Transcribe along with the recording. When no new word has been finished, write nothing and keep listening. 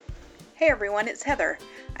Hey everyone, it's Heather.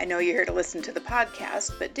 I know you're here to listen to the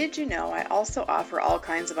podcast, but did you know I also offer all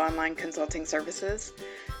kinds of online consulting services?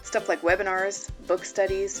 Stuff like webinars, book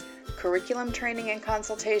studies, curriculum training and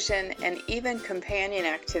consultation, and even companion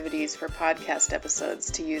activities for podcast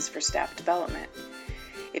episodes to use for staff development.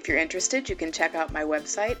 If you're interested, you can check out my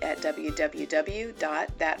website at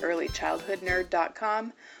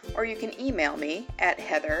www.thatearlychildhoodnerd.com, or you can email me at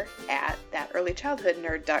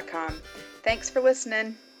heather@thatearlychildhoodnerd.com. Thanks for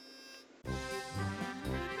listening.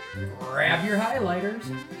 Grab your highlighters.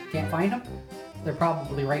 Can't find them? They're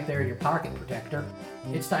probably right there in your pocket protector.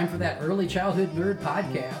 It's time for That Early Childhood Nerd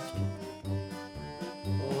podcast.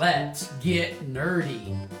 Let's get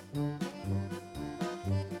nerdy.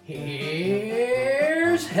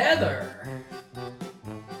 Here's Heather.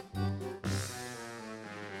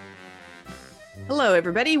 Hello,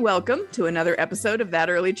 everybody. Welcome to another episode of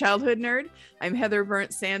That Early Childhood Nerd. I'm Heather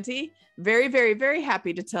Bernt-Santy. Very, very, very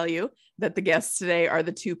happy to tell you that the guests today are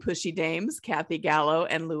the two pushy dames, Kathy Gallo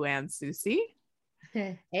and Luann Susi.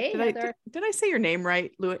 Hey, Heather. Did I say your name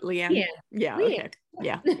right, Leanne? Yeah. Leanne. Okay.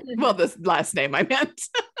 Yeah. Well, the last name I meant.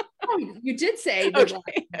 Oh, you did say.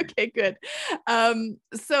 Okay, good.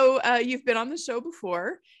 So you've been on the show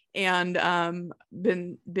before and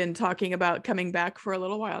been talking about coming back for a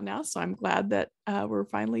little while now. So I'm glad that we're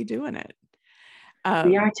finally doing it.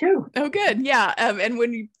 We are too. Oh, good. Yeah. And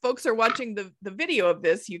when you folks are watching the video of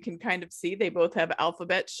this, you can kind of see they both have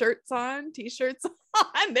alphabet shirts on, t-shirts on.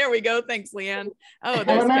 There we go. Thanks, Leanne. Oh,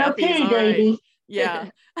 there's Kathy's. All baby. Right. Yeah.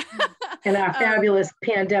 And our fabulous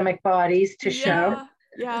pandemic bodies to show.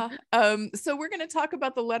 Yeah. So we're going to talk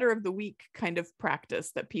about the letter of the week kind of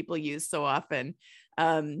practice that people use so often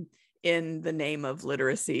in the name of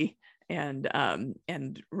literacy and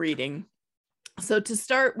reading. So to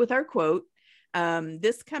start with our quote,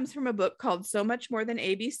 this comes from a book called So Much More Than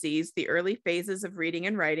ABCs, The Early Phases of Reading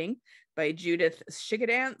and Writing by Judith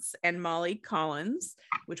Schickedanz and Molly Collins,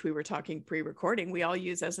 which we were talking pre-recording. We all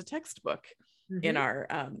use as a textbook in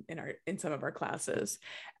some of our classes.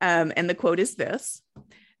 And the quote is this: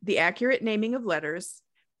 the accurate naming of letters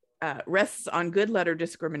rests on good letter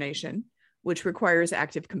discrimination, which requires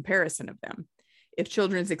active comparison of them. If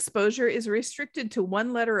children's exposure is restricted to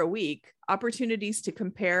one letter a week, opportunities to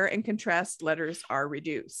compare and contrast letters are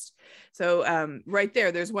reduced. So right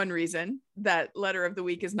there's one reason that letter of the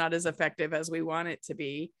week is not as effective as we want it to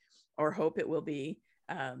be or hope it will be,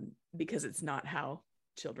 because it's not how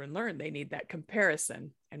children learn. They need that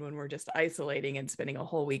comparison. And when we're just isolating and spending a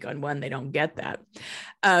whole week on one, they don't get that.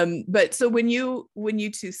 But so when you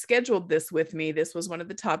two scheduled this with me, this was one of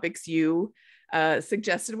the topics you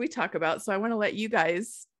suggested we talk about. So I want to let you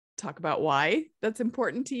guys talk about why that's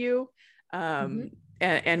important to you. And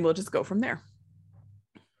we'll just go from there.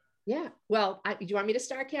 Yeah. Well, do you want me to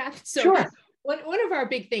start, Kath? So sure. One of our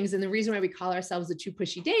big things, and the reason why we call ourselves the two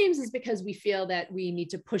pushy dames, is because we feel that we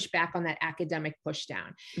need to push back on that academic push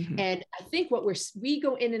down. Mm-hmm. And I think we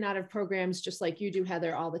go in and out of programs just like you do,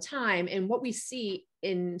 Heather, all the time. And what we see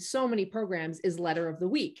in so many programs is letter of the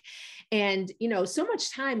week. And, so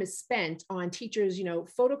much time is spent on teachers,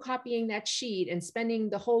 photocopying that sheet and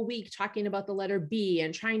spending the whole week talking about the letter B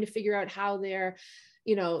and trying to figure out how their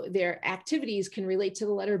activities can relate to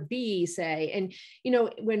the letter B, say. And,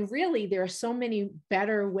 when really there are so many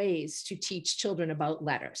better ways to teach children about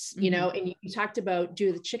letters, and you talked about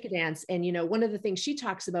Judith Schickedanz, and, one of the things she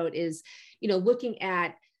talks about is, looking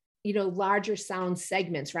at, larger sound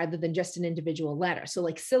segments rather than just an individual letter. So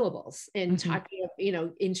like syllables and talking,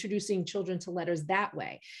 introducing children to letters that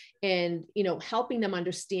way and, helping them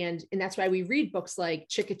understand. And that's why we read books like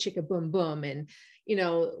Chicka Chicka Boom Boom and,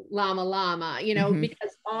 llama llama,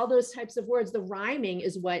 because all those types of words, the rhyming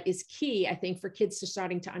is what is key, I think, for kids to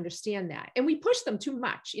starting to understand that. And we push them too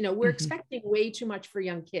much. We're expecting way too much for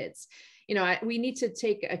young kids. We need to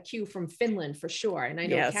take a cue from Finland for sure. And I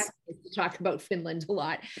know Kathy likes to talk about Finland a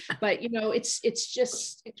lot, but it's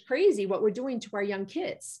crazy what we're doing to our young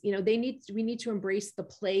kids. We need to embrace the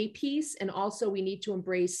play piece, and also we need to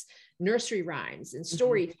embrace nursery rhymes and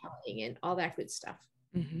storytelling and all that good stuff.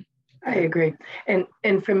 Mm-hmm. I agree. And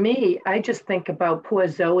for me, I just think about poor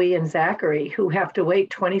Zoe and Zachary, who have to wait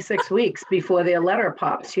 26 weeks before their letter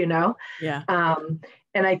pops, Yeah.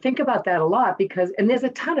 And I think about that a lot and there's a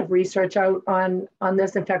ton of research out on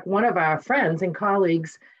this. In fact, one of our friends and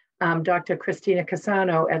colleagues, Dr. Christina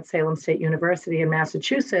Cassano at Salem State University in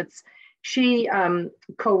Massachusetts, she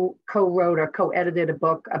co-wrote or co-edited a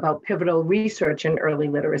book about pivotal research in early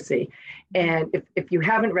literacy. And if you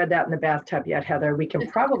haven't read that in the bathtub yet, Heather, we can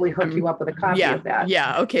probably hook you up with a copy of that.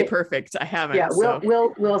 Yeah. Okay. Perfect. I haven't. Yeah.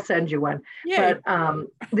 We'll send you one. Yay. But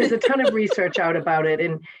there's a ton of research out about it.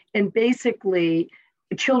 And basically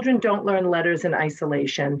children don't learn letters in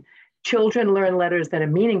isolation. Children learn letters that are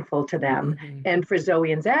meaningful to them. Mhm. And for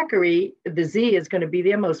Zoe and Zachary, the Z is going to be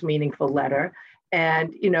their most meaningful letter.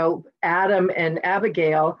 And, Adam and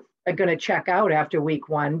Abigail are going to check out after week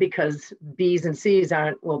 1 because B's and C's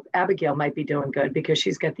aren't, well, Abigail might be doing good because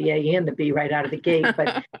she's got the A and the B right out of the gate.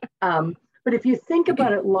 But if you think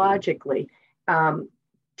about it logically,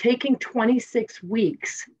 taking 26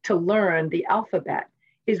 weeks to learn the alphabet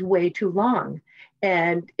is way too long.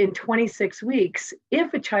 And in 26 weeks,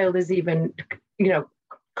 if a child is even,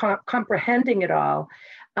 comprehending it all,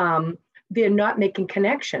 they're not making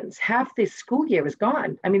connections. Half the school year is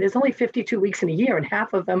gone. I mean, there's only 52 weeks in a year, and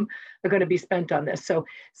half of them are going to be spent on this. So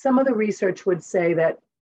some of the research would say that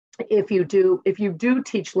if you do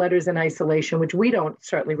teach letters in isolation, which we don't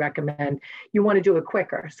certainly recommend, you want to do it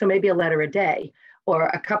quicker. So maybe a letter a day or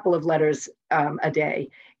a couple of letters a day,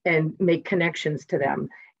 and make connections to them.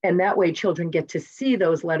 And that way children get to see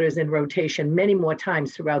those letters in rotation many more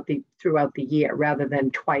times throughout the year, rather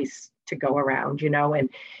than twice to go around,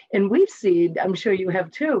 and we've seen, I'm sure you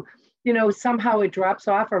have too, somehow it drops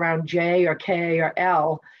off around J or K or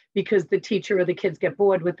L because the teacher or the kids get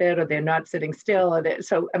bored with it, or they're not sitting still.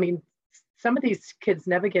 So, I mean, some of these kids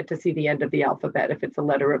never get to see the end of the alphabet if it's a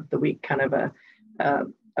letter of the week kind of a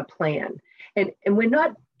plan. And we're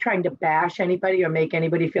not trying to bash anybody or make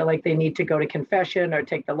anybody feel like they need to go to confession or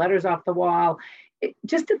take the letters off the wall.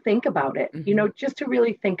 Just to think about it, just to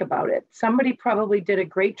really think about it. Somebody probably did a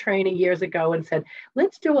great training years ago and said,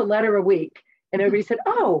 let's do a letter a week. And everybody said,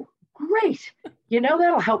 oh, great.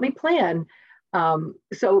 That'll help me plan.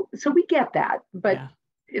 So we get that, but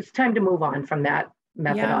it's time to move on from that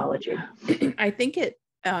methodology. Yeah. I think it,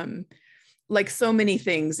 like so many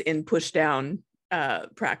things in push down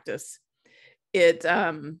practice, it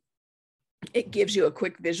gives you a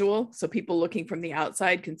quick visual. So people looking from the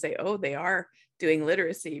outside can say, oh, they are doing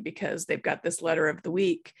literacy because they've got this letter of the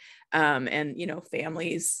week. And,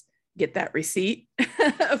 families get that receipt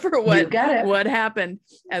for what happened,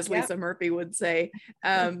 as Lisa Murphy would say.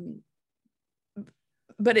 But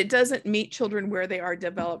it doesn't meet children where they are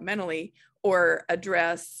developmentally or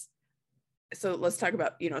address. So let's talk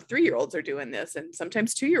about, 3-year-olds are doing this, and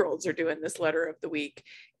sometimes 2-year-olds are doing this letter of the week.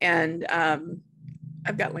 And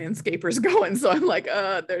I've got landscapers going, so I'm like,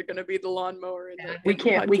 they're going to be the lawnmower. In the, we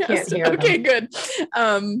can't hear them. Okay, good.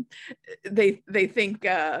 They think,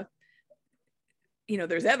 there's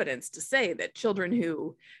evidence to say that children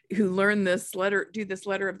who learn this letter, do this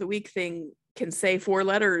letter of the week thing, can say 4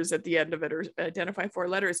 letters at the end of it, or identify 4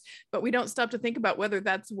 letters. But we don't stop to think about whether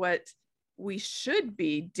that's what we should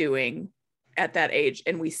be doing at that age.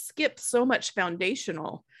 And we skip so much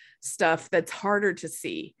foundational stuff that's harder to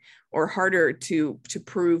see or harder to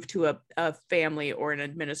prove to a family or an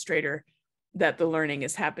administrator that the learning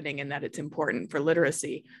is happening and that it's important for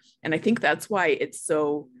literacy. And I think that's why it's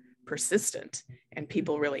so persistent and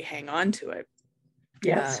people really hang on to it.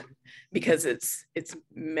 Yes. Because it's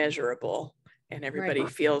measurable, and everybody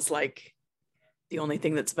feels like the only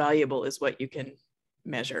thing that's valuable is what you can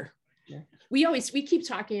measure. We keep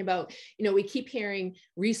talking about, we keep hearing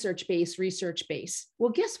research-based. Well,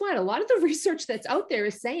 guess what? A lot of the research that's out there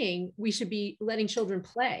is saying we should be letting children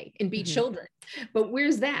play and be children, but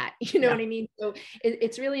where's that? What I mean? So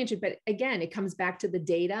it's really interesting, but again, it comes back to the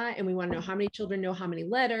data, and we want to know how many children know how many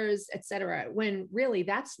letters, et cetera, when really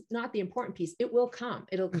that's not the important piece. It will come.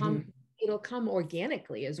 It'll come. It'll come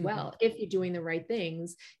organically as well if you're doing the right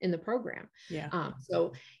things in the program.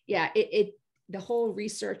 The whole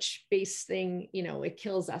research-based thing, it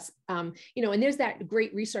kills us. And there's that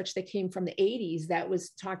great research that came from the 80s that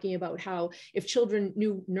was talking about how if children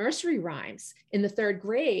knew nursery rhymes in the 3rd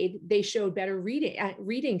grade, they showed better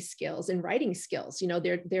reading skills and writing skills.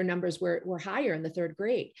 Their numbers were higher in the 3rd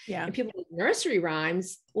grade. Yeah. And people with nursery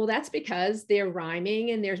rhymes, well, that's because they're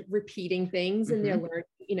rhyming and they're repeating things and they're learning,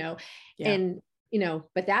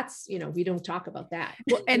 but that's, we don't talk about that.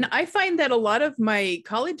 Well, and I find that a lot of my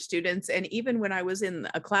college students, and even when I was in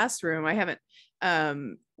a classroom, I haven't,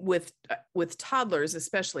 with toddlers,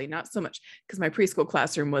 especially not so much, because my preschool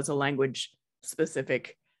classroom was a language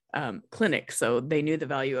specific clinic. So they knew the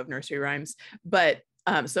value of nursery rhymes, but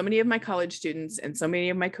so many of my college students and so many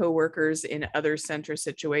of my coworkers in other center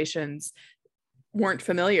situations weren't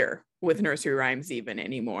familiar with nursery rhymes even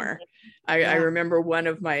anymore. I remember one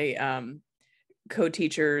of my,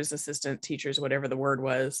 co-teachers, assistant teachers, whatever the word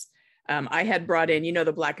was, I had brought in,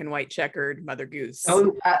 the black and white checkered Mother Goose.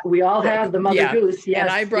 Oh, we all have the Mother Goose. Yes. And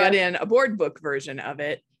I brought in a board book version of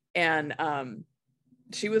it. And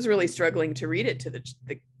she was really struggling to read it to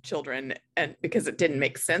the children, and because it didn't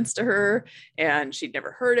make sense to her and she'd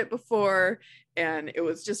never heard it before. And it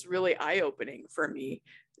was just really eye-opening for me.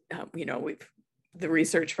 The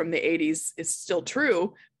research from the 80s is still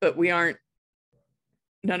true, but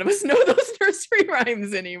none of us know those nursery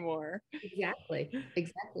rhymes anymore. Exactly.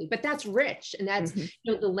 But that's rich. And that's,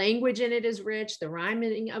 the language in it is rich. The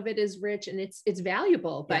rhyming of it is rich, and it's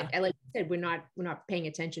valuable. But like I said, we're not paying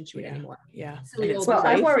attention to it anymore. Yeah. Well,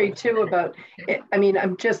 I worry too about it. I mean,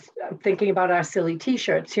 I'm thinking about our silly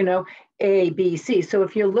t-shirts, A, B, C. So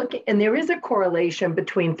if you look, and there is a correlation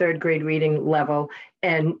between third grade reading level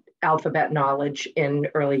and alphabet knowledge in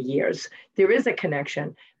early years. There is a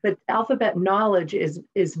connection, but alphabet knowledge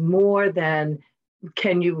is more than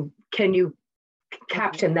can you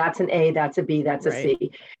caption that's an A, that's a B, that's a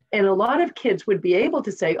C. And a lot of kids would be able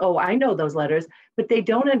to say, oh, I know those letters, but they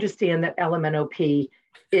don't understand that LMNOP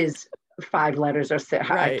is 5 letters or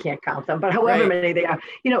 6. I can't count them, but however many they are.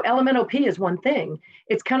 LMNOP is one thing.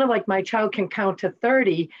 It's kind of like my child can count to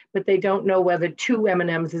 30, but they don't know whether 2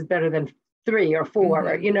 M&Ms is better than 3 or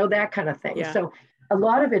 4, or that kind of thing. Yeah. So a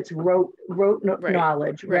lot of it's rote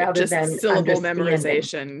knowledge rather just than syllable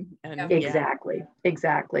memorization. And exactly.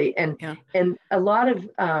 And a lot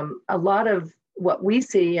of what we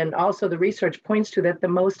see, and also the research points to, that the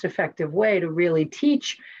most effective way to really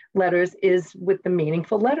teach letters is with the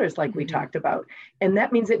meaningful letters, like we talked about. And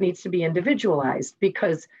that means it needs to be individualized,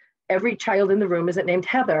 because every child in the room isn't named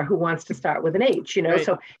Heather who wants to start with an H,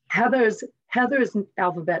 So Heather's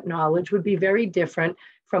alphabet knowledge would be very different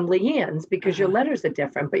from Leanne's, because your letters are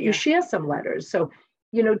different, but you share some letters. So,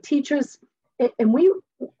 teachers, and we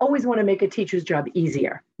always want to make a teacher's job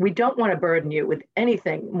easier. We don't want to burden you with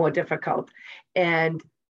anything more difficult. And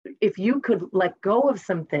if you could let go of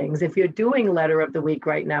some things, if you're doing letter of the week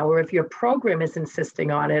right now, or if your program is insisting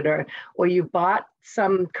on it, or you bought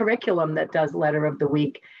some curriculum that does letter of the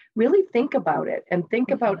week, really think about it and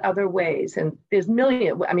think about other ways. And there's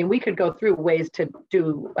we could go through ways to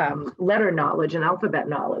do letter knowledge and alphabet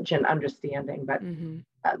knowledge and understanding, but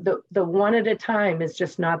the one at a time is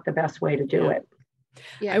just not the best way to do it.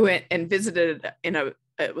 Yeah. I went and visited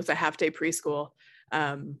it was a half-day preschool.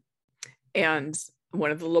 And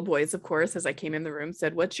one of the little boys, of course, as I came in the room,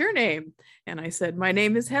 said, "What's your name?" And I said, "My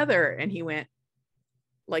name is Heather." And he went,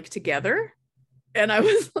 "Like together?" And I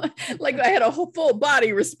was like, I had a whole full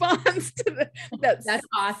body response to that. That's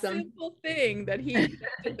awesome. Simple thing that he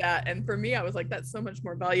did that. And for me, I was like, that's so much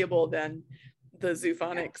more valuable than the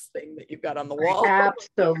Zoophonics thing that you've got on the wall.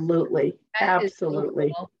 Absolutely.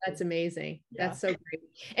 Absolutely. So that's amazing. Yeah. That's so great.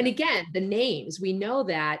 And again, the names, we know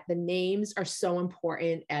that the names are so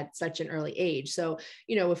important at such an early age. So,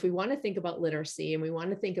 if we want to think about literacy and we want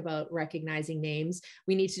to think about recognizing names,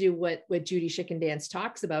 we need to do what Judy Schickendance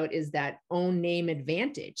talks about, is that own name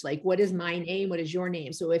advantage. Like, what is my name? What is your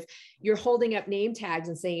name? So if you're holding up name tags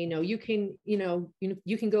and saying, you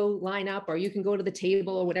can go line up, or you can go to the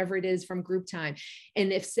table, or whatever it is from group time.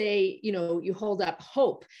 And if, say, you hold up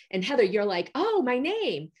Hope and Heather, you're like, oh, my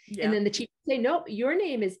name. Yeah. And then the teacher say, no, your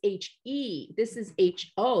name is H-E. This is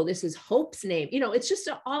H-O. This is Hope's name. It's just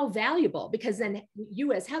all valuable, because then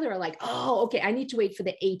you as Heather are like, oh, okay, I need to wait for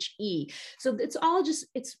the H-E. So it's all just,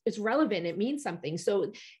 it's relevant. It means something.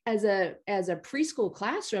 So as a preschool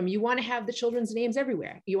classroom, you want to have the children's names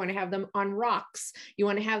everywhere. You want to have them on rocks. You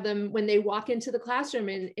want to have them when they walk into the classroom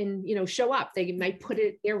and show up. They might put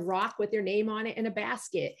their rock with their name on it in a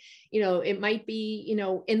basket. It might be,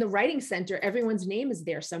 in the writing center, everyone's name is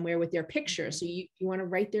there somewhere with their picture. So you want to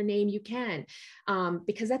write their name, you can,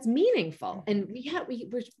 because that's meaningful. And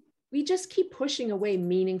we just keep pushing away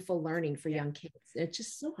meaningful learning for young kids. It's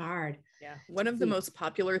just so hard. Yeah. One of the most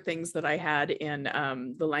popular things that I had in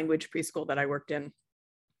the language preschool that I worked in,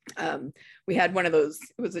 we had one of those,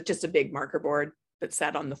 it was just a big marker board that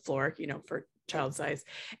sat on the floor, for child size.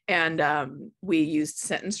 And we used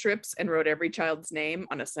sentence strips and wrote every child's name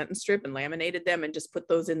on a sentence strip and laminated them and just put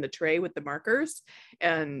those in the tray with the markers.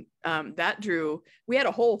 And we had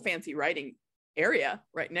a whole fancy writing area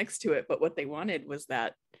right next to it. But what they wanted was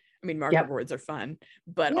that, marker boards are fun,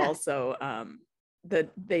 but also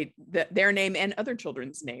their name and other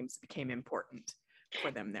children's names became important for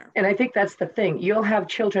them there. And I think that's the thing. You'll have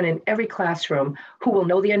children in every classroom who will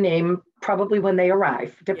know their name probably when they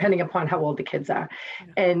arrive, depending upon how old the kids are.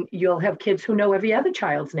 Yeah. And you'll have kids who know every other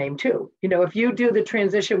child's name too. If you do the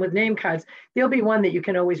transition with name cards, there'll be one that you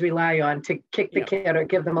can always rely on to kick the kid or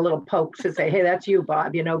give them a little poke to say, hey, that's you,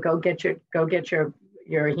 Bob, go get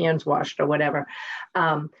your hands washed or whatever.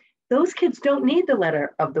 Those kids don't need the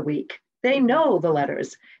letter of the week. They know the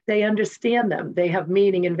letters, they understand them, they have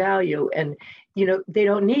meaning and value, and they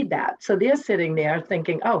don't need that. So they're sitting there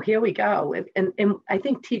thinking, oh, here we go. And I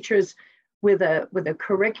think teachers with a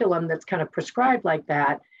curriculum that's kind of prescribed like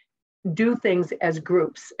that do things as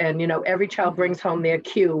groups, and every child brings home their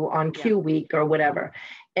cue on cue week or whatever,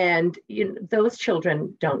 and those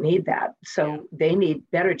children don't need that. So they need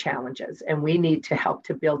better challenges, and we need to help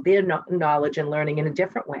to build their knowledge and learning in a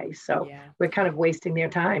different way. So we're kind of wasting their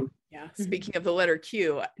time. Speaking of the letter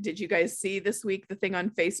Q, did you guys see this week the thing on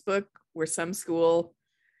Facebook where some school,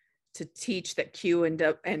 to teach that Q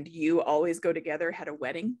and U always go together, had a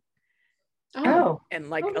wedding? And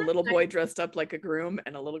like a little boy dressed up like a groom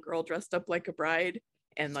and a little girl dressed up like a bride,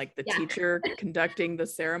 and like the teacher conducting the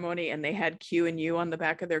ceremony, and they had Q and U on the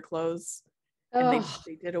back of their clothes, and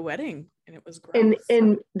they did a wedding, and it was gross.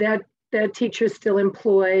 And that teacher's still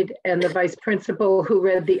employed, and the vice principal who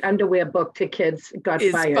read the underwear book to kids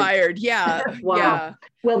is fired. Wow. Yeah.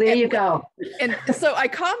 Well, there you go. And so I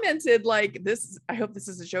commented like, I hope this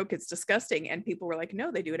is a joke, it's disgusting. And people were like,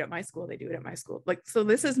 no, they do it at my school. They do it at my school. Like, so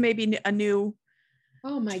this is maybe a new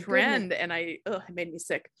trend. Goodness. And it made me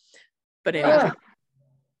sick. But anyway.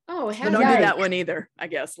 Don't do that one either, I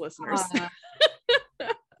guess, listeners.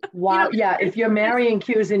 Wow. Yeah. If you're marrying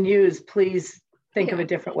Q's and U's, please think of a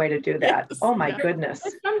different way to do that. Yes. Oh my goodness.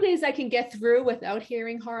 Some days I can get through without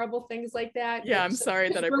hearing horrible things like that. Yeah, I'm sorry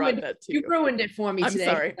that I brought that to you. You ruined it for me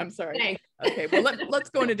today. I'm sorry. Thanks. Okay, well let's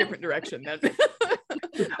go in a different direction then.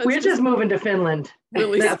 We're just moving to Finland.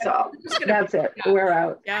 Really? That's all. That's it. We're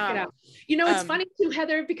out. Yeah. It's funny too,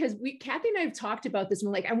 Heather, because Kathy and I have talked about this,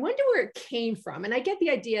 and we're like, I wonder where it came from. And I get the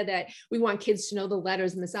idea that we want kids to know the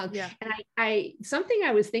letters and the sounds. Yeah. And I something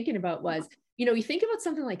I was thinking about was, you think about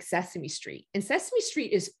something like Sesame Street, and Sesame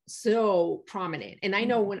Street is so prominent. And I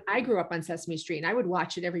know when I grew up on Sesame Street, and I would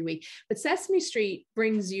watch it every week, but Sesame Street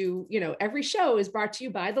brings you, every show is brought to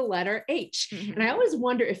you by the letter H. Mm-hmm. And I always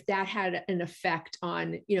wonder if that had an effect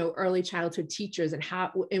on, early childhood teachers and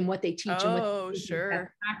what they teach and what they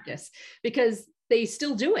practice, because they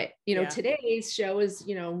still do it. Today's show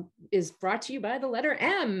is brought to you by the letter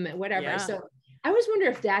M, whatever. Yeah. So I always wonder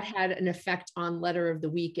if that had an effect on letter of the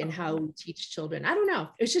week and how we teach children. I don't know.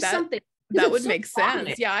 It's just something. That would make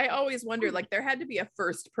sense. Yeah. I always wonder, like, there had to be a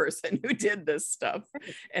first person who did this stuff,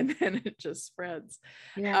 and then it just spreads.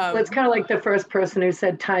 Yeah. It's kind of like the first person who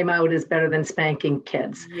said time out is better than spanking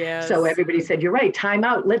kids. Yes. So everybody said, you're right, time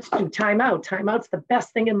out. Let's do time out. Time out's the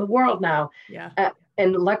best thing in the world now. Yeah.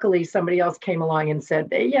 And luckily somebody else came along and said,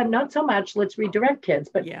 yeah, not so much. Let's redirect kids.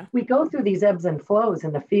 But we go through these ebbs and flows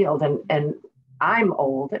in the field, and I'm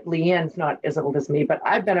old. Leanne's not as old as me, but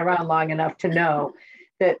I've been around long enough to know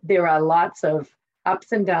that there are lots of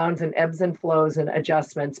ups and downs and ebbs and flows and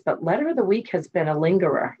adjustments. But letter of the week has been a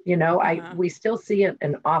lingerer. We still see it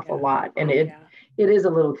an awful lot, and it is a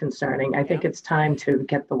little concerning. I think it's time to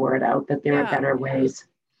get the word out that there are better ways.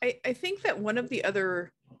 I think that one of the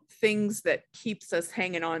other things that keeps us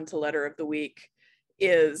hanging on to letter of the week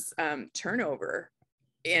is turnover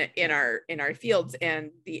in our fields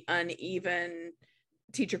and the uneven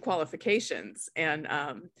teacher qualifications. And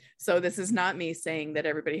so this is not me saying that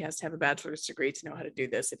everybody has to have a bachelor's degree to know how to do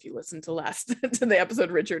this. If you listen to the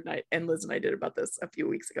episode Richard and Liz and I did about this a few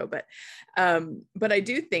weeks ago, but I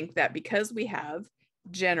do think that because we have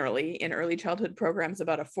generally in early childhood programs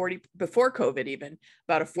before COVID even,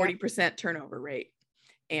 about a 40% turnover rate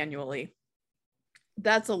annually,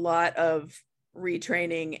 that's a lot of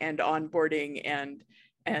retraining and onboarding and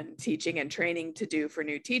teaching and training to do for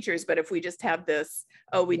new teachers. But if we just have this,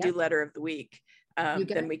 do letter of the week,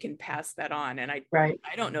 then we can pass that on. And I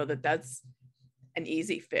don't know that that's an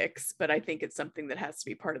easy fix, but I think it's something that has to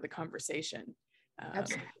be part of the conversation.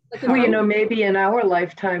 Well, maybe in our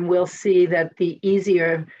lifetime, we'll see that the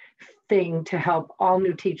easier thing to help all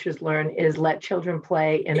new teachers learn is let children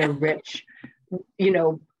play in a rich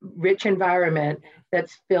environment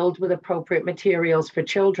that's filled with appropriate materials for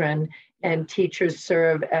children, and teachers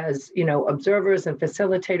serve as, observers and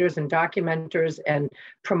facilitators and documenters and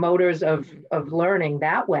promoters of learning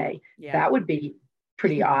that way. Yeah. That would be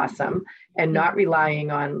pretty awesome, and not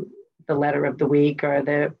relying on the letter of the week or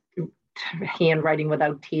the handwriting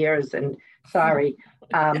without tears and sorry.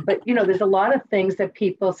 But, there's a lot of things that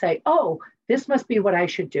people say, oh, this must be what I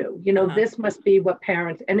should do. This must be what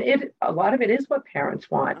parents, and a lot of it is what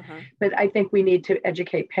parents want. But I think we need to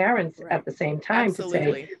educate parents at the same time to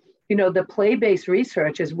say, the play-based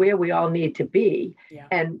research is where we all need to be,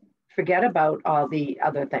 and forget about all the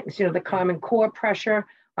other things. The Common Core pressure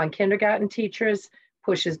on kindergarten teachers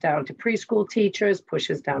pushes down to preschool teachers,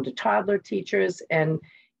 pushes down to toddler teachers, and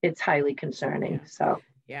it's highly concerning. So.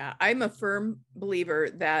 Yeah, I'm a firm believer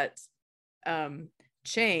that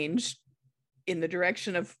change in the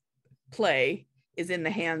direction of play is in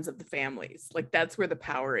the hands of the families. Like that's where the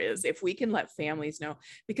power is. If we can let families know,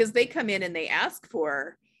 because they come in and they ask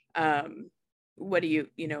for, what do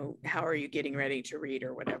you know, how are you getting ready to read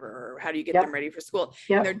or whatever, or how do you get them ready for school?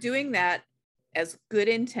 And they're doing that as good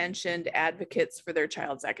intentioned advocates for their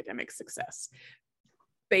child's academic success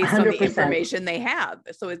based 100%. On the information they have.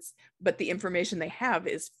 But the information they have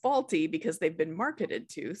is faulty because they've been marketed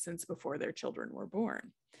to since before their children were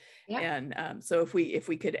born. Yeah. And so if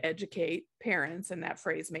we could educate parents, and that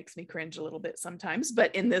phrase makes me cringe a little bit sometimes,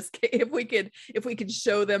 but in this case, if we could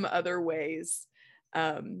show them other ways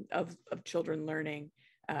of children learning,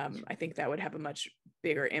 I think that would have a much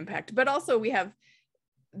bigger impact. But also we have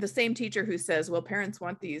the same teacher who says, well, parents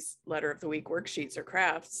want these letter of the week worksheets or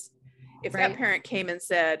crafts. If that parent came and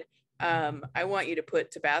said, I want you to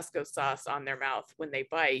put Tabasco sauce on their mouth when they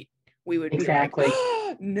bite, we would be like,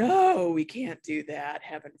 oh, no, we can't do that.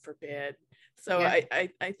 Heaven forbid. So I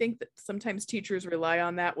think that sometimes teachers rely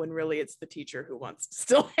on that when really it's the teacher who wants to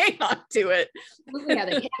still hang on to it. Absolutely,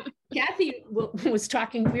 Heather. Kathy was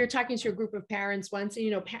talking, we were talking to a group of parents once,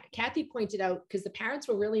 and, Kathy pointed out, because the parents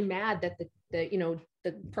were really mad that the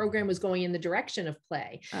program was going in the direction of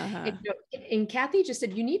play. Uh-huh. And Kathy just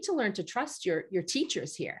said, you need to learn to trust your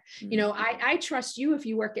teachers here. Mm-hmm. I trust you if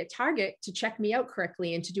you work at Target to check me out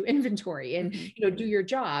correctly and to do inventory and, mm-hmm. Do your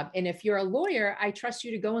job. And if you're a lawyer, I trust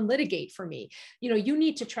you to go and litigate for me. You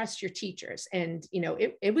need to trust your teachers. And,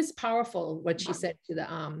 it was powerful what she said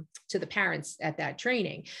to the parents at that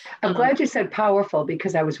training. I'm glad you said powerful,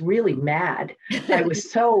 because I was really mad. I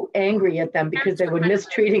was so angry at them because they were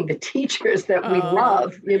mistreating the teachers that we love,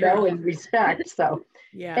 and respect. So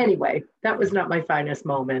anyway, that was not my finest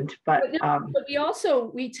moment, but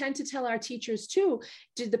we tend to tell our teachers too,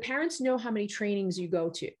 did the parents know how many trainings you go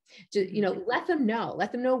to? Let them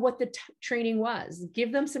know what the training was,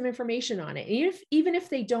 give them some information on it. And even if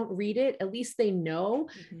they don't read it, at least they know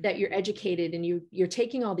mm-hmm. that you're educated and you're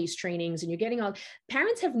taking all these trainings and you're getting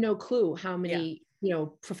parents have no clue how many,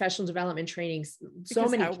 professional development trainings, so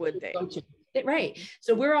many how would they? Go to. Right.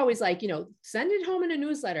 So we're always like, send it home in a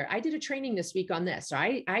newsletter. I did a training this week on this, or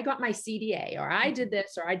I got my CDA, or I did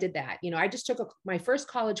this, or I did that. I just took my first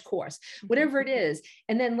college course, whatever it is,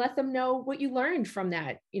 and then let them know what you learned from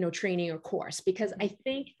that, training or course, because I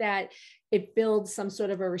think that it builds some sort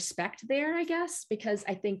of a respect there, I guess, because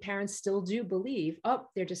I think parents still do believe, oh,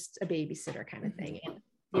 they're just a babysitter kind of thing. And,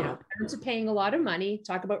 parents are paying a lot of money,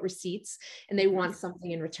 talk about receipts, and they want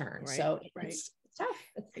something in return. Right, so it's tough.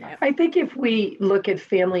 It's tough. I think if we look at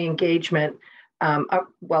family engagement,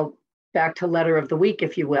 back to letter of the week,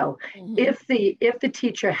 if you will, mm-hmm. if the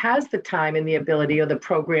teacher has the time and the ability, or the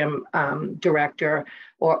program director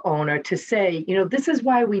or owner, to say, this is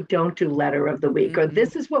why we don't do letter of the week, mm-hmm. or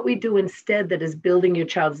this is what we do instead that is building your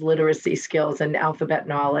child's literacy skills and alphabet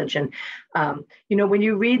knowledge. And, when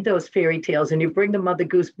you read those fairy tales and you bring the Mother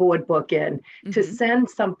Goose board book in, mm-hmm. to send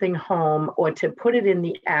something home or to put it in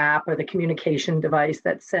the app or the communication device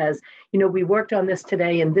that says, we worked on this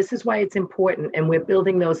today and this is why it's important, and we're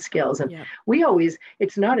building those skills. And we always,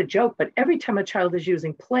 it's not a joke, but every time a child is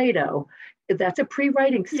using Play-Doh, that's a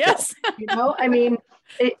pre-writing skill. Yes. I mean,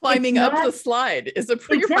 climbing up the slide is a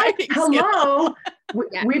pre-writing skill. Hello.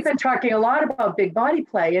 We've been talking a lot about big body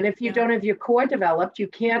play. And if you don't have your core developed, you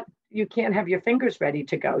can't have your fingers ready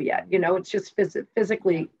to go yet. It's just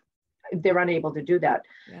physically, they're unable to do that.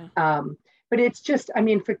 Yeah. But it's just,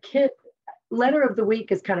 for kids, letter of the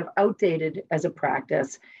week is kind of outdated as a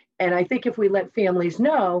practice. And I think if we let families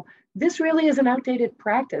know, this really is an outdated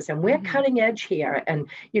practice and we're mm-hmm. cutting edge here. And,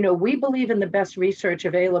 we believe in the best research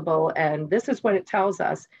available, and this is what it tells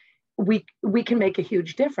us, we can make a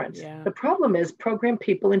huge difference. Yeah. The problem is program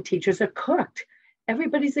people and teachers are cooked.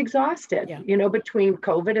 Everybody's exhausted, between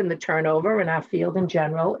COVID and the turnover in our field in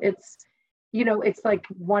general. It's, it's like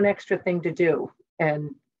one extra thing to do,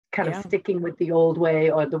 and kind of sticking with the old way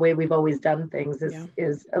or the way we've always done things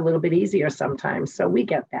is a little bit easier sometimes. So we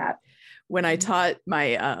get that. When I taught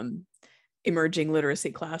my emerging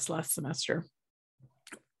literacy class last semester,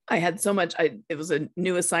 I had so much, it was a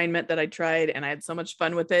new assignment that I tried and I had so much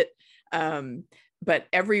fun with it. But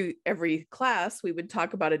every class, we would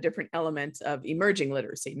talk about a different element of emerging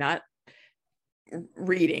literacy, not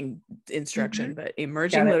reading instruction, mm-hmm. but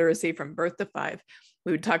emerging literacy from birth to 5.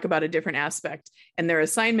 We would talk about a different aspect. And their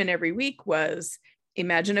assignment every week was,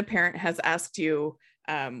 imagine a parent has asked you,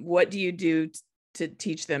 what do you do to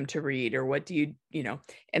teach them to read, or what do you,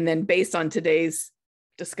 and then based on today's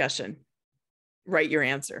discussion, write your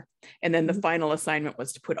answer. And then the final assignment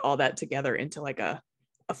was to put all that together into like a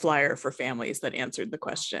a flyer for families that answered the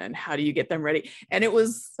question, how do you get them ready? And it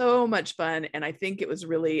was so much fun. And I think it was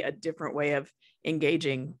really a different way of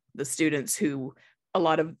engaging the students, who a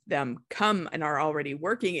lot of them come and are already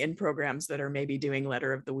working in programs that are maybe doing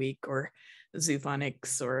Letter of the Week or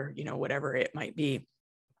Zoophonics or, whatever it might be.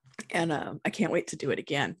 And I can't wait to do it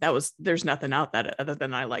again. There's nothing out that other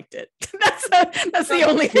than I liked it. that's the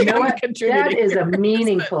only thing I'm contributing. That is a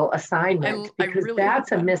meaningful assignment, because really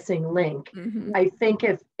that's a missing link. Mm-hmm. I think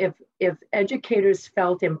if educators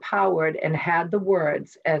felt empowered and had the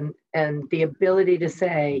words and the ability to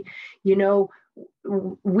say,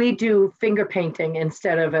 we do finger painting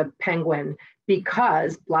instead of a penguin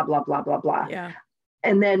because blah, blah, blah, blah, blah. Yeah.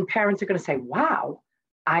 And then parents are going to say, wow,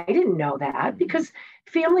 I didn't know that, because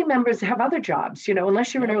family members have other jobs,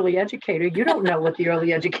 unless you're an early educator, you don't know what the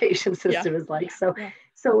early education system is like. So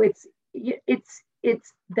it's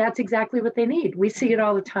that's exactly what they need. We see it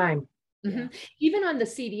all the time. Mm-hmm. Even on the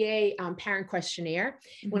CDA parent questionnaire,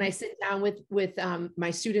 when I sit down with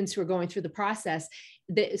my students who are going through the process,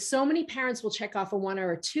 so many parents will check off a 1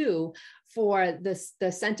 or a 2 for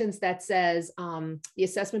the sentence that says, the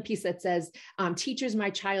assessment piece that says, teaches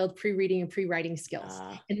my child pre-reading and pre-writing skills.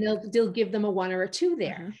 And they'll give them a 1 or a 2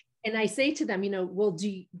 there. Mm-hmm. And I say to them, well,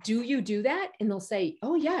 do you do that? And they'll say,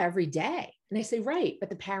 oh yeah, every day. And I say, right, but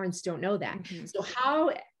the parents don't know that. Mm-hmm. So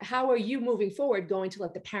how are you moving forward going to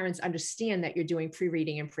let the parents understand that you're doing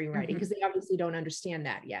pre-reading and pre-writing? Because they obviously don't understand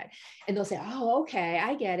that yet. And they'll say, oh, okay,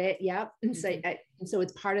 I get it. Yep. And so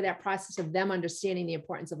it's part of that process of them understanding the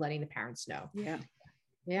importance of letting the parents know.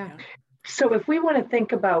 Yeah. So if we want to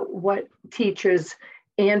think about what teachers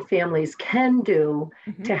and families can do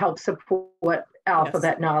to help support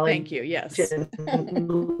alphabet knowledge. Thank you. Yes.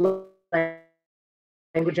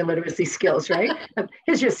 Language and literacy skills, right?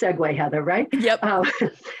 Here's your segue, Heather, right? Yep.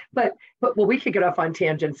 But we could get off on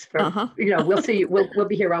tangents for, we'll see, we'll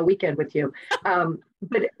be here all weekend with you.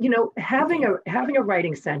 But, having a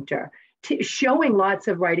writing center, showing lots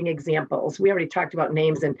of writing examples. We already talked about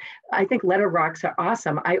names, and I think letter rocks are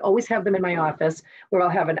awesome. I always have them in my office, where I'll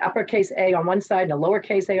have an uppercase A on one side and a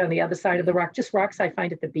lowercase a on the other side of the rock, just rocks I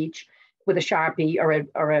find at the beach with a Sharpie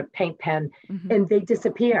or a paint pen, and they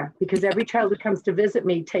disappear because every child who comes to visit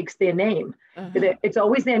me takes their name. It's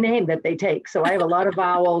always their name that they take. So I have a lot of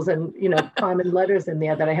vowels and, common letters in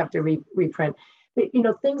there that I have to reprint. But,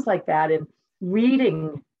 things like that, and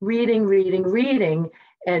reading,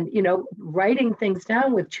 and, writing things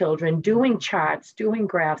down with children, doing charts, doing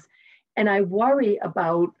graphs. And I worry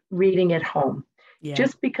about reading at home,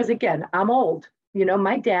 just because, again, I'm old.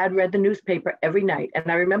 My dad read the newspaper every night.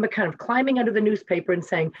 And I remember kind of climbing under the newspaper and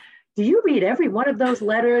saying, do you read every one of those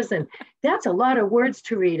letters? And that's a lot of words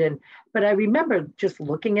to read. But I remember just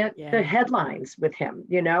looking at the headlines with him,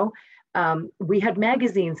 we had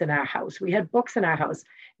magazines in our house. We had books in our house.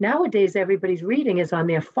 Nowadays, everybody's reading is on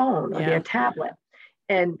their phone or their tablet.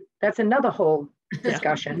 And that's another whole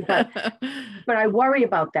discussion. But I worry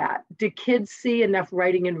about that. Do kids see enough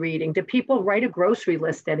writing and reading? Do people write a grocery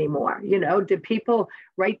list anymore? Do people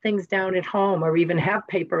write things down at home, or even have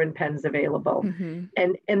paper and pens available?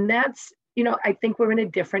 And that's, I think we're in a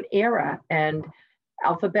different era, and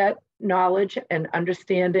alphabet knowledge and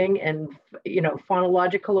understanding and,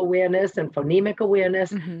 phonological awareness and phonemic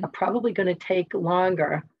awareness are probably going to take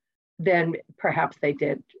longer than perhaps they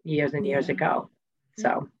did years and years ago.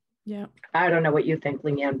 So I don't know what you think,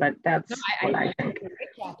 Leanne, but that's what I think.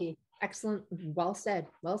 Jackie. Excellent. Well said.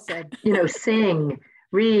 Sing,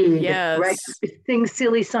 read, write, sing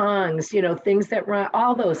silly songs, things that run,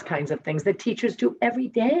 all those kinds of things that teachers do every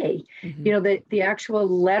day. The actual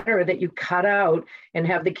letter that you cut out and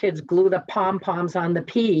have the kids glue the pom-poms on the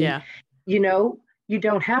P, you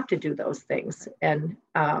don't have to do those things. And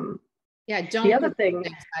don't. The other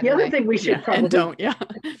thing we should probably don't.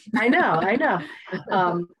 I know.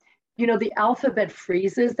 The alphabet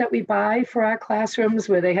freezes that we buy for our classrooms,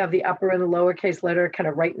 where they have the upper and the lowercase letter kind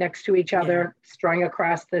of right next to each other, strung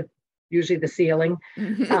across usually the ceiling.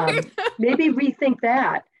 Maybe rethink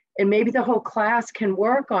that. And maybe the whole class can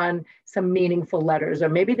work on some meaningful letters, or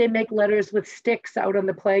maybe they make letters with sticks out on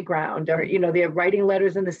the playground, or, they're writing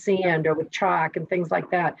letters in the sand or with chalk and things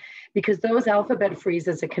like that, because those alphabet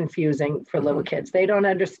freezes are confusing for little kids. They don't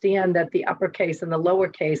understand that the uppercase and the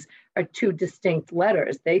lowercase are two distinct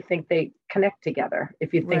letters. They think they connect together,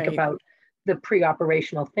 if you think about the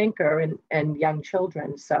pre-operational thinker and young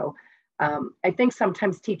children. So I think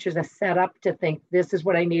sometimes teachers are set up to think, this is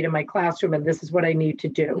what I need in my classroom and this is what I need to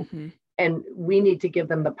do. And we need to give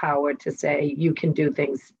them the power to say, you can do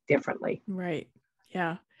things differently. Right.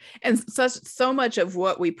 Yeah. And so much of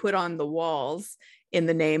what we put on the walls in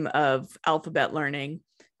the name of alphabet learning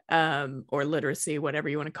or literacy, whatever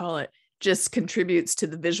you want to call it, just contributes to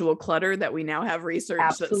the visual clutter that we now have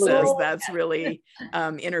research that says that's really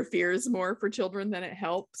interferes more for children than it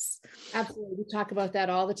helps. Absolutely. We talk about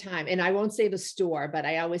that all the time. And I won't say the store, but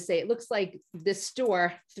I always say it looks like this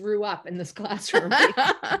store threw up in this classroom.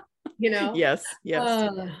 Yes. Yeah. I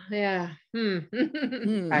know. Yeah.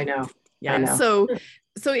 I know.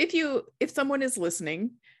 So if someone is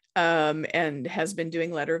listening and has been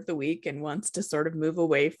doing letter of the week and wants to sort of move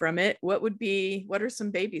away from it, what are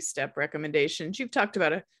some baby step recommendations? We've talked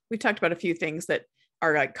about a few things that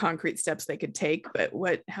are like concrete steps they could take,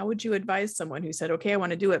 but how would you advise someone who said, okay, I want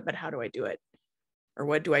to do it, but how do I do it? Or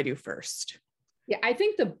what do I do first? Yeah, I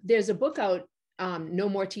think there's a book out, No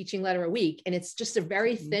More Teaching Letter a Week, and it's just a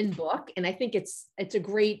very thin book. And I think it's a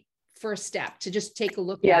great first step to just take a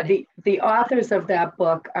look at it. The authors of that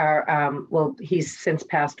book are, he's since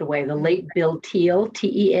passed away, the late Bill Teal,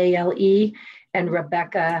 Teale, and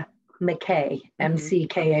Rebecca McKay,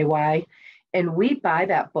 McKay. And we buy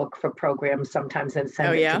that book for programs sometimes and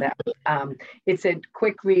send it to them. It's a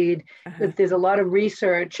quick read. There's a lot of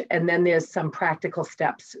research, and then there's some practical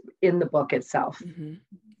steps in the book itself.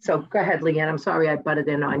 So go ahead, Leanne. I'm sorry I butted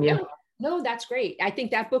in on you. No, that's great. I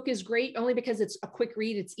think that book is great only because it's a quick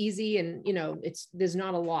read. It's easy, and there's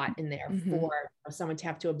not a lot in there for someone to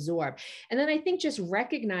have to absorb. And then I think just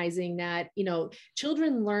recognizing that,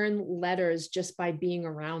 children learn letters just by being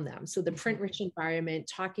around them. So the print rich environment,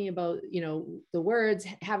 talking about, the words,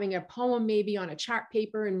 having a poem maybe on a chart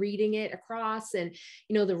paper and reading it across, and,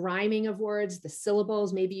 the rhyming of words, the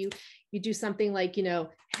syllables, maybe you do something like,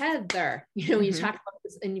 Heather, when you talk about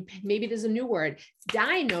this, and maybe there's a new word,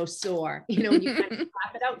 dinosaur, you kind of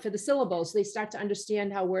clap it out for the syllables. So they start to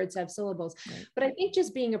understand how words have syllables. Right. But I think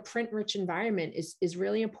just being a print rich environment is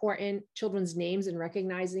really important. Children's names and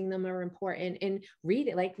recognizing them are important, and read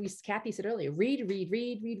it. Like Kathy said earlier, read.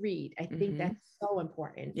 I think that's so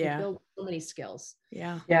important. Yeah. To build so many skills.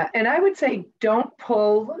 Yeah. Yeah. And I would say, don't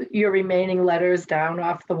pull your remaining letters down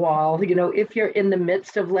off the wall. If you're in the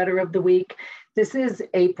midst of letter of the week, this is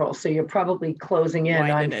April, so you're probably closing in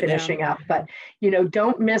on finishing up, but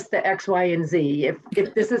don't miss the X, Y, and Z.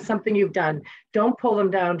 If this is something you've done, don't pull them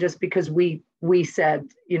down just because we said,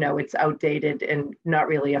 it's outdated and not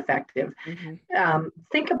really effective.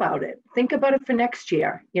 Think about it. Think about it for next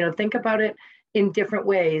year. Think about it in different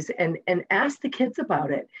ways, and ask the kids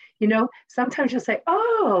about it. Sometimes you'll say,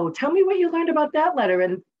 oh, tell me what you learned about that letter.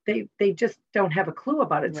 And they just don't have a clue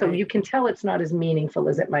about it. Right. So you can tell it's not as meaningful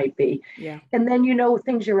as it might be. Yeah. And then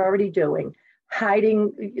things you're already doing,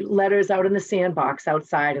 hiding letters out in the sandbox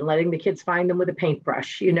outside and letting the kids find them with a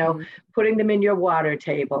paintbrush, putting them in your water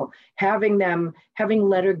table, having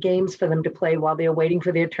letter games for them to play while they're waiting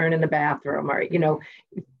for their turn in the bathroom, or,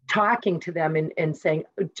 talking to them and saying,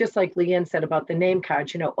 just like Leanne said about the name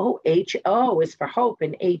cards, HO is for Hope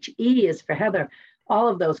and HE is for Heather. All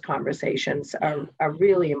of those conversations are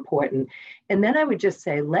really important. And then I would just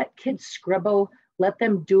say, let kids scribble, let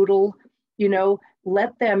them doodle,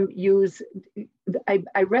 let them use,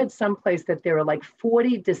 I read someplace that there are like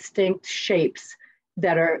 40 distinct shapes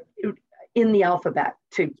that are in the alphabet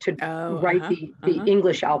to write the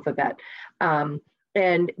English alphabet.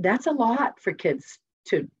 And that's a lot for kids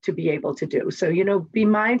to be able to do. So, be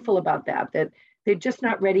mindful about that they're just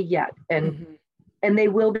not ready yet. And they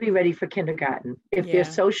will be ready for kindergarten. If they're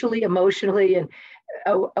socially, emotionally, and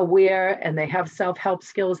aware, and they have self-help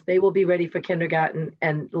skills, they will be ready for kindergarten,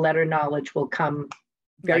 and letter knowledge will come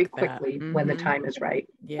very quickly when the time is right.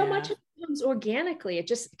 So much of it comes organically. It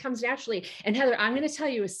just comes naturally. And Heather, I'm going to tell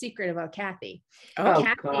you a secret about Kathy.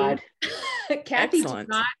 Kathy, God. Kathy did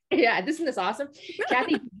not, isn't this awesome?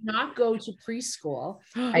 Kathy did not go to preschool.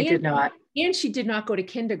 I did not. And she did not go to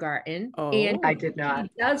kindergarten. And I did not.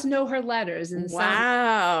 She does know her letters. And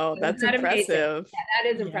wow, that's impressive. Yeah,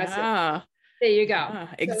 that is impressive. Yeah. There you go.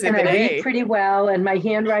 Exhibit I A. read pretty well, and my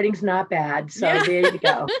handwriting's not bad. So there you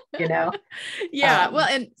go. Yeah. Well,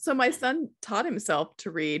 and so my son taught himself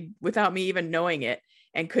to read without me even knowing it,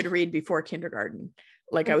 and could read before kindergarten.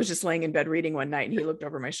 Like I was just laying in bed reading one night, and he looked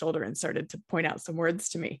over my shoulder and started to point out some words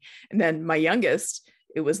to me. And then my youngest,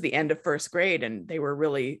 it was the end of first grade, and they were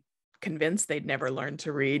really convinced they'd never learned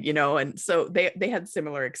to read, and so they had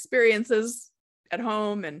similar experiences at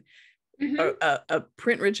home, and a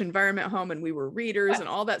print rich environment at home, and we were readers and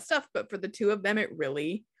all that stuff. But for the two of them, it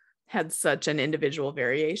really had such an individual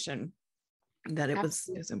variation that it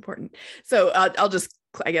was important. So I'll just,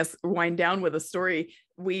 I guess, wind down with a story.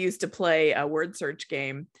 We used to play a word search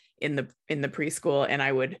game in the preschool, and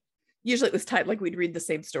I would usually, it was tied, like we'd read the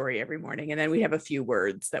same story every morning, and then we'd have a few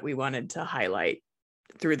words that we wanted to highlight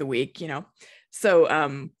through the week, So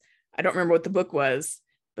I don't remember what the book was,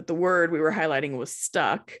 but the word we were highlighting was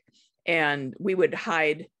stuck. And we would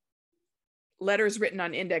hide letters written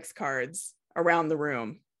on index cards around the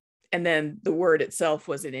room. And then the word itself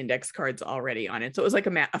was in index cards already on it. So it was like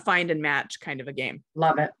a find and match kind of a game.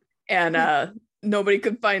 Love it. And nobody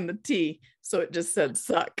could find the T. So it just said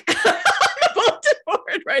suck.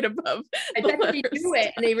 Board right above. I bet they knew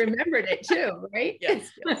it and they remembered it too, right? Yes.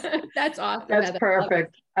 That's awesome. That's Heather.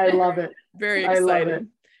 perfect. I love it. Very I love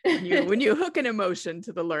exciting. When you hook an emotion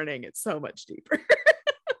to the learning, it's so much deeper.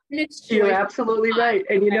 And it's You're joyful. absolutely right.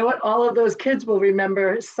 And you know what? All of those kids will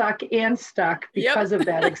remember suck and stuck because of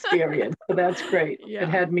that experience. So that's great. Yeah. It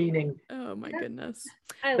had meaning. Oh my goodness.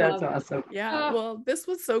 I That's love it. awesome. Yeah. Well, this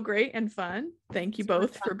was so great and fun. Thank you So much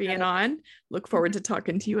both fun, for being Heather. on. Look forward to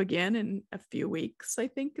talking to you again in a few weeks, I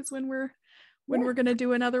think is when we're going to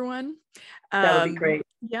do another one. That would be great.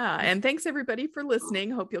 Yeah. And thanks everybody for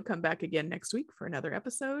listening. Hope you'll come back again next week for another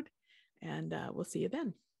episode. And we'll see you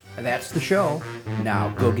then. And that's the show. Now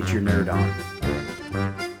go get your nerd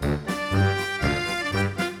on.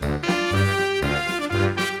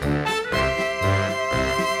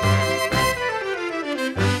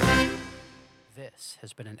 This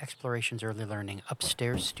has been an Explorations Early Learning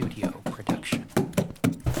Upstairs Studio production.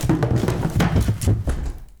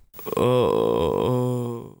 Oh.